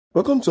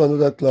Welcome to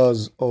another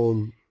class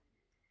on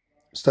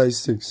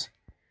statistics.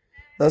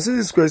 Now, see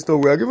this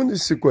question, we are given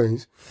this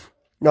sequence.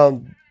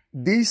 Now,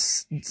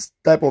 this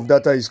type of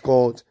data is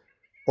called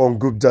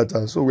ungrouped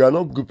data. So we are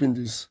not grouping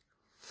this.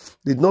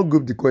 Did not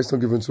group the question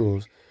given to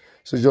us.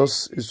 So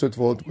just a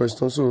straightforward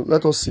question. So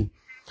let us see.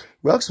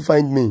 We ask to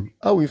find mean.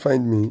 How we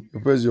find mean? You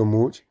press your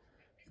mode,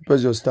 you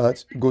press your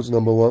start, you go to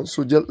number 1.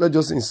 So let's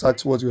just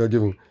insert what we are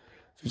given.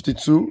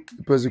 52,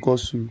 you press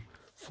equals to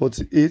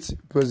 48, you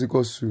press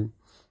equals to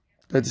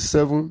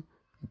 37,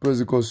 you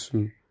press equals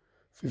to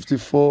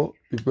 54,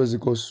 you press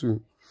equals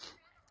to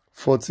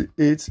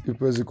 48, you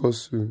press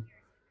equals to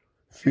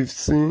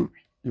 15,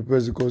 you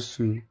press equals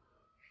to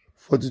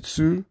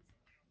 42,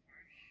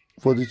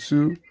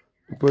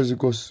 you press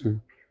equals to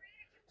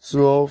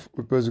 12,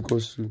 you press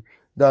equals to.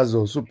 That's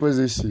all. So press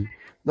AC.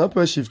 Now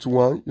press shift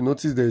 1, you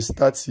notice there is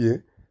start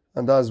here,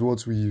 and that's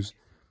what we use.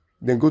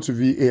 Then go to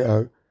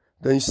VAR,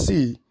 then you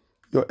see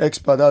your X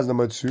bar, that's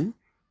number 2.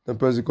 Then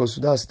press equals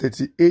to, that's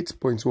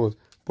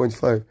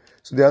 38.5.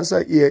 So the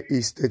answer here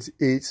is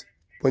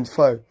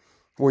 38.5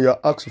 when you're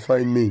asked to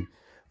find mean.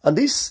 And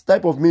this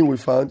type of mean we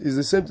found is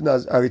the same thing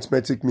as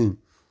arithmetic mean.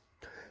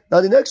 Now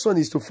the next one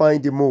is to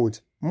find the mode.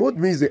 Mode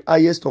means the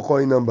highest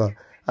occurring number.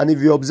 And if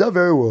you observe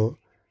very well,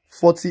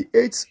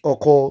 48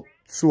 occur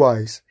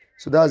twice.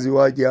 So that's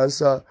why the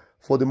answer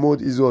for the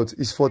mode is what?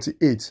 Is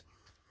 48.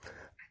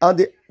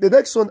 And the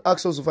next one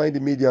asks us to find the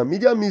median.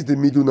 Median means the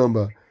middle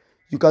number.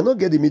 You cannot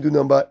get the middle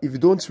number if you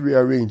don't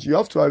rearrange. You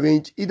have to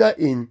arrange either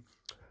in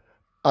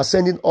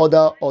ascending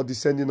order or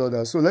descending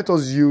order. So let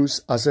us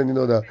use ascending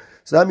order.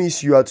 So that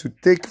means you are to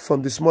take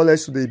from the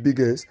smallest to the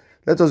biggest.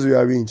 Let us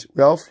rearrange.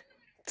 We have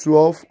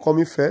 12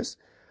 coming first.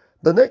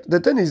 The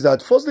thing is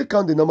that firstly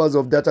count the numbers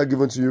of data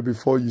given to you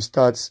before you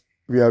start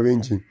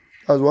rearranging.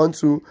 That's 1,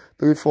 2,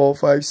 3, 4,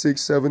 5,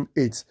 6, 7,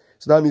 8.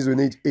 So that means we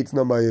need 8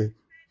 number here.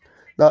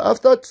 Now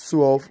after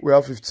 12, we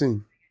have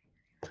 15.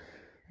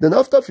 Then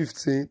after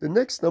 15, the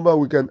next number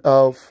we can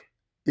have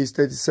is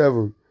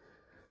 37.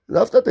 And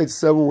after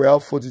 37, we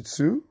have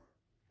 42.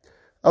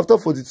 After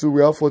 42,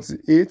 we have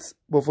 48.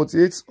 But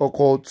 48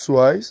 occurred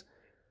twice.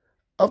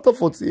 After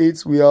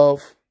 48, we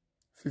have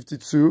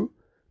 52.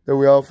 Then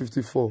we have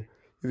 54.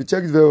 If you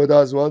check it very well,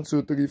 that's 1,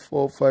 2, 3,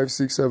 4, 5,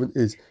 6, 7,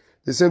 8.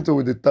 The same thing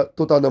with the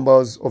total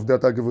numbers of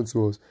data given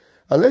to us.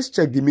 And let's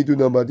check the middle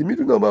number. The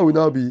middle number will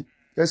now be,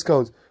 let's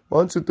count,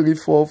 1, 2, 3,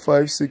 4,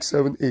 5, 6,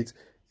 7, 8.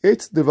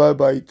 8 divided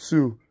by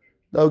 2.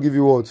 That will give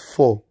you what?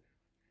 4.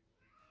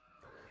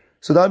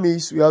 So that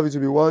means we have it to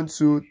be 1,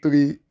 2,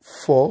 3,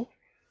 4.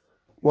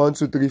 1,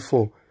 2, 3,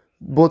 4.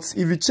 But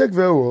if you check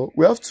very well,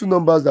 we have two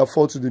numbers that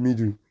fall to the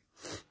middle.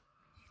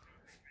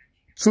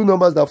 Two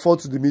numbers that fall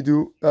to the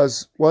middle.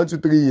 That's 1, 2,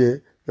 3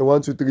 here. And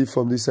 1, 2, 3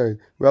 from this side.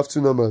 We have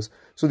two numbers.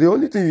 So the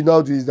only thing you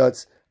now do is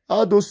that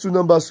add those two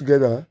numbers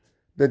together.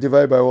 Then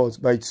divide by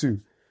what? By 2.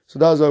 So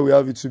that's why we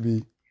have it to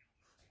be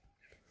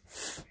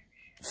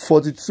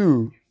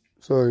 42.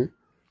 Sorry.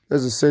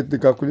 Let's just set the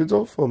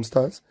calculator from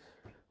start.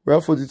 We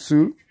have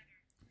 42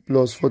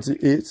 plus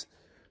 48.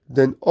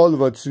 Then all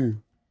over 2.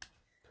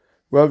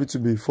 We have it to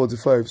be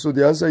 45. So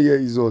the answer here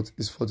is what?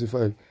 Is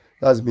 45.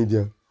 That's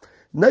median.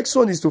 Next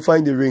one is to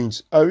find the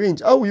range. A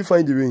range. How will you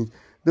find the range?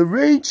 The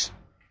range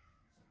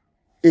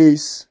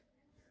is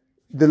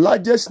the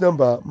largest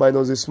number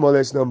minus the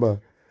smallest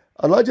number.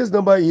 Our largest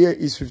number here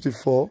is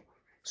 54.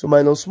 So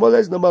minus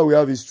smallest number we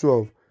have is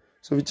 12.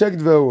 So if you check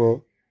it very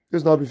well,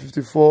 this will now be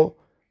 54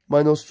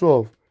 minus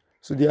 12.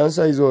 So the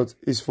answer is what?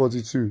 Is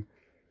 42.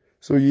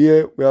 So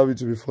here we have it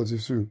to be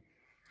 42.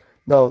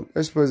 Now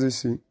let's press this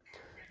C.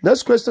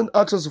 Next question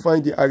asks us to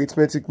find the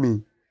arithmetic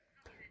mean.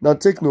 Now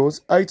take note,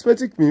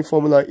 arithmetic mean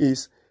formula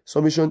is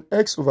summation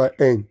x over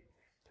n.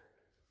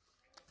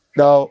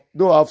 Now,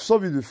 though I've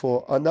solved it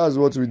before, and that's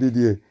what we did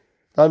here.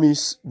 That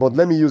means, but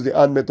let me use the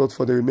AND method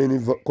for the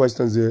remaining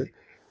questions here.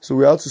 So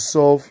we have to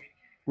solve,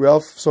 we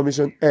have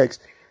summation x.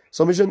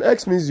 Summation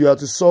x means you have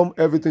to sum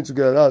everything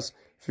together. That's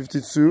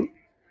 52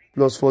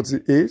 plus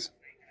 48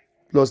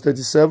 plus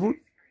 37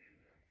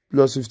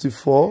 plus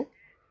 54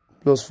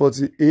 plus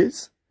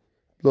 48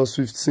 plus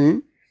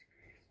 15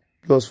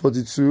 plus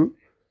 42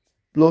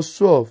 plus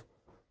 12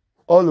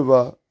 all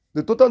over.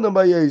 The total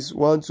number here is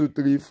 1, 2,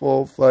 3,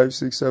 4, 5,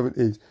 6, 7,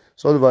 8.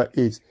 So all over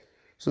 8.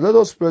 So let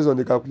us press on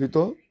the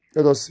calculator.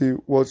 Let us see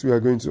what we are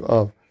going to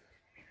have.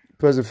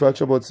 Press the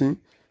fraction button.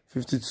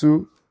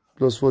 52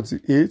 plus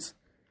 48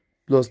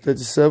 plus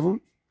 37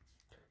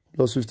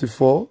 plus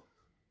 54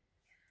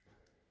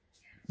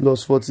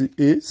 plus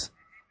 48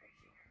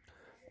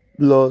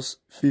 plus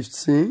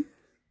 15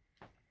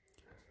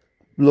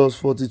 plus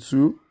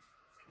 42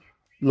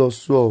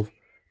 plus 12.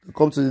 To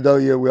come to the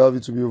down here, we have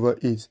it to be over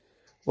 8.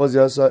 What's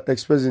the answer?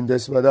 Expressed in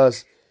decimal.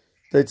 That's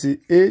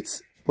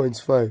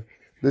 38.5.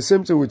 The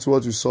same thing with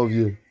what we solve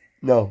here.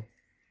 Now,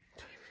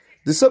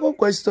 the second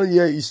question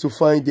here is to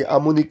find the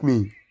harmonic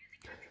mean.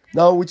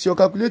 Now, with your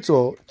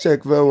calculator,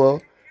 check very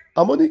well.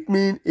 Harmonic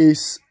mean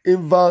is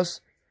inverse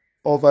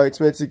of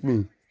arithmetic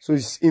mean. So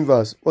it's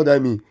inverse. What do I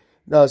mean?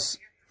 That's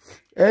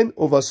n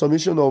over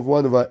summation of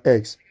 1 over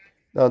x.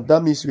 Now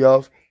that means we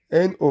have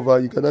n over,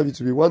 you can have it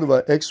to be 1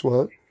 over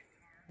x1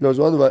 plus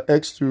 1 over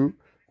x2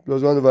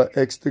 plus 1 over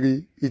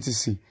x3,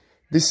 etc.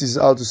 This is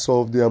how to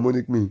solve the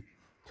harmonic mean.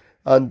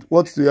 And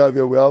what do we have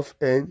here? We have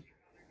n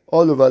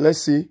all over,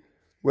 let's see,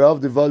 we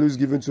have the values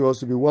given to us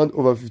to be 1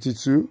 over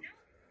 52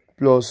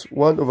 plus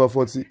 1 over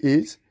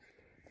 48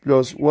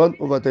 plus 1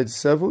 over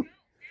 37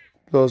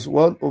 plus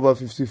 1 over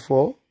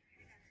 54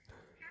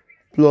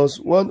 plus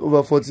 1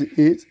 over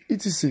 48,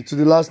 etc. to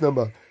the last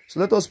number. So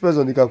let us press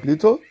on the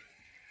calculator.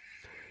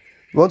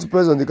 You want to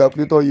press on the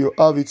calculator, you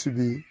have it to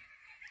be,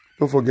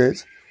 don't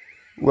forget,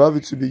 we have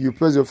it to be, you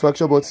press your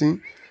fraction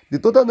button. The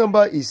total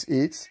number is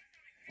 8.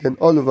 Then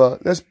all over,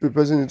 let's be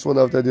pressing it one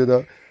after the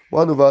other.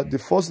 1 over, the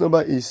first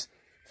number is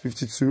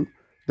 52.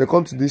 Then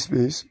come to this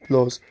space,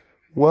 plus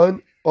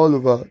 1 all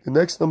over. The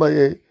next number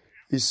here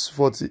is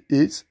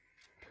 48.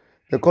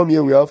 Then come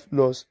here, we have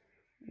plus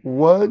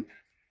 1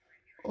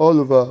 all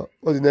over.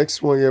 Or the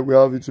next one here, we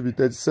have it to be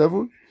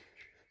 37.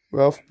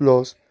 We have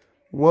plus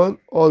 1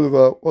 all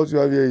over. What you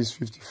have here is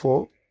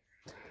 54.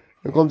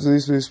 Then come to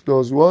this place,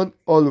 plus 1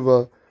 all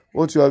over.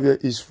 What you have here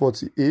is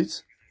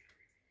 48.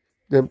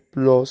 Then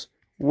plus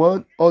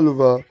 1 all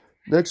over.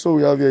 Next one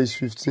we have here is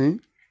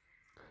 15.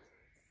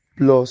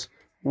 Plus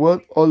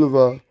 1 all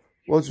over.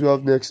 What you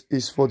have next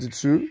is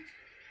 42.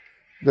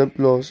 Then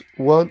plus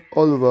 1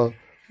 all over.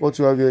 What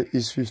you have here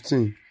is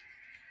 15.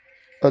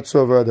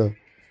 12 rather.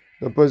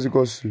 Then plus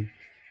equals to.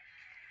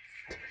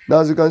 Now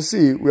as you can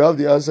see, we have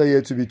the answer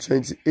here to be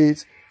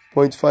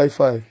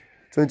 28.55.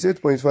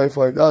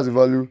 28.55, that's the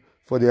value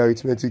for the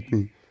arithmetic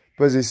mean.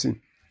 Press AC.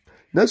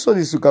 Next one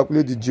is to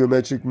calculate the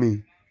geometric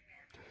mean.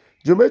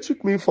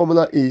 Geometric mean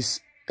formula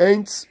is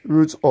nth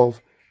root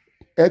of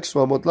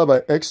x1 multiplied by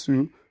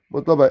x2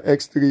 multiplied by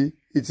x3,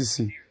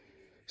 etc.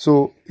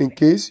 So in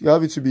case you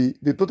have it to be,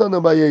 the total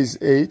number here is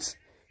 8,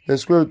 then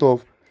square root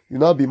of, you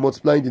now be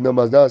multiplying the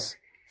numbers, that's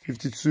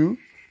 52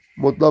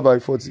 multiplied by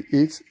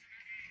 48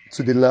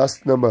 to the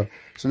last number.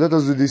 So let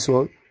us do this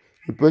one.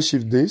 We press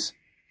shift this.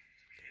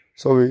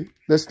 Sorry,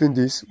 let's clean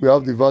this. We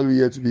have the value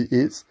here to be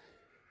 8.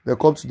 Then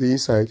come to the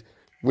inside.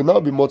 We'll now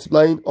be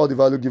multiplying all the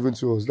value given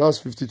to us. That's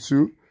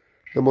 52.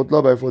 Then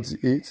multiply by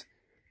 48.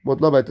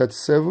 Multiply by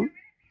 37.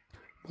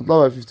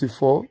 Multiply by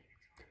 54.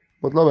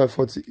 Multiply by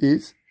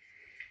 48.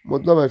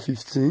 Multiply by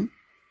 15.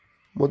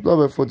 Multiply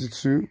by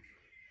 42.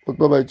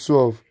 Multiply by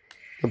 12.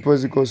 And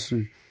press equals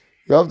to.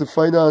 You have the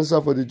final answer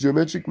for the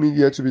geometric mean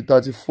here to be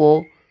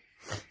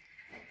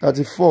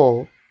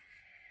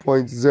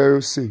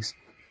 34.06.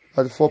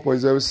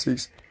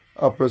 34.06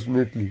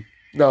 approximately.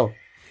 Now,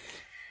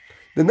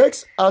 the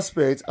next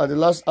aspect and the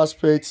last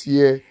aspect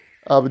here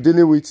I'll be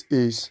dealing with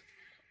is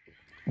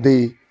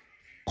the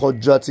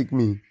quadratic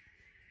mean.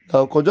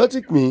 Now,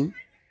 quadratic mean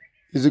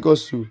is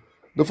equals to,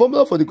 the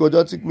formula for the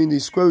quadratic mean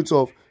is square root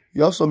of,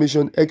 you have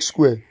summation x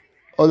squared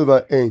all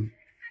over n.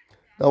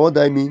 Now, what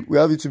do I mean? We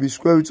have it to be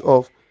square root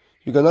of,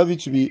 you can have it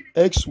to be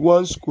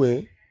x1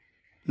 square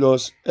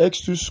plus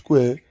x2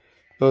 square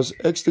plus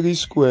x3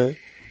 square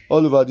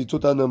all over the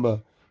total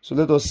number. So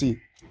let us see.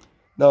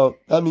 Now,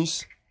 that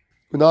means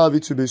we now have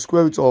it to be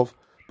square root of,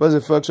 press the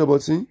fraction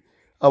button.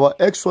 Our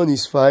x1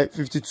 is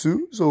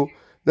 52. So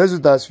let's do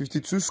that as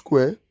 52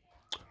 square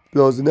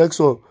plus the next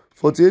one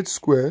 48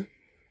 square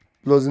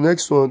plus the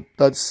next one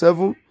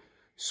 37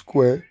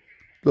 square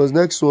plus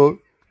next one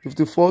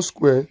 54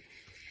 square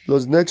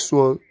plus next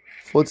one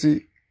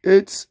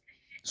 48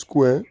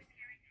 square.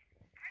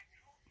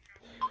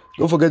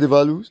 Don't forget the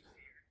values.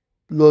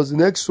 Plus the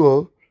next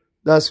one,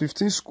 that's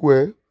 15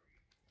 square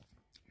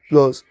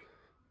plus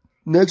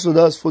next one,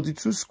 that's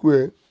 42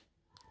 square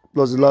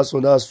plus the last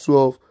one, that's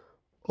 12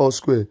 all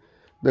square.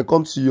 Then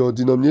come to your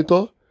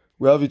denominator,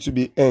 we have it to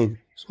be n.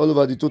 So all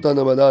over the total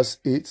number, that's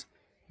 8.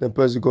 Then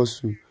press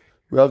equals to.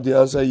 We have the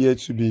answer here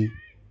to be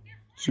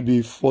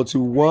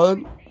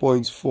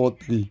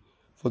 41.43.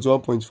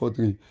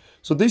 41.43.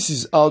 So this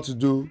is how to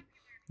do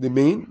the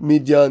mean,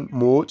 median,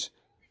 mode,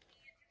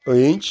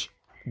 range,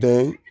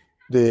 then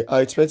the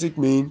arithmetic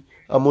mean,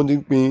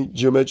 harmonic mean,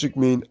 geometric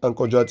mean, and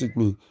quadratic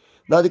mean.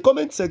 Now, the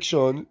comment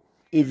section,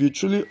 if you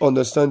truly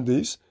understand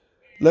this,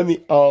 let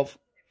me have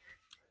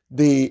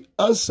the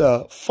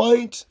answer.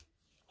 Find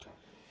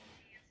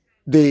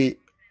the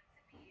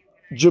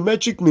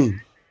geometric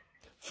mean.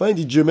 Find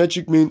the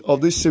geometric mean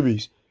of this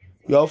series.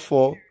 You have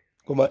 4,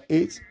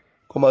 8,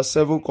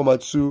 7,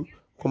 2,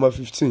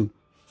 15.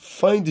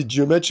 Find the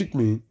geometric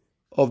mean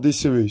of this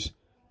series.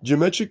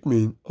 Geometric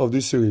mean of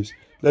this series.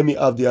 Let me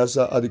have the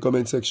answer at the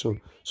comment section.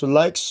 So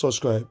like,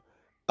 subscribe,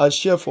 and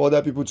share for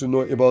other people to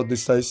know about the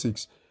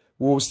statistics.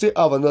 We will still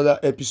have another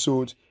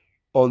episode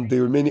on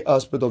the remaining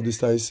aspect of the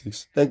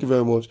statistics. Thank you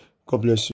very much. God bless you.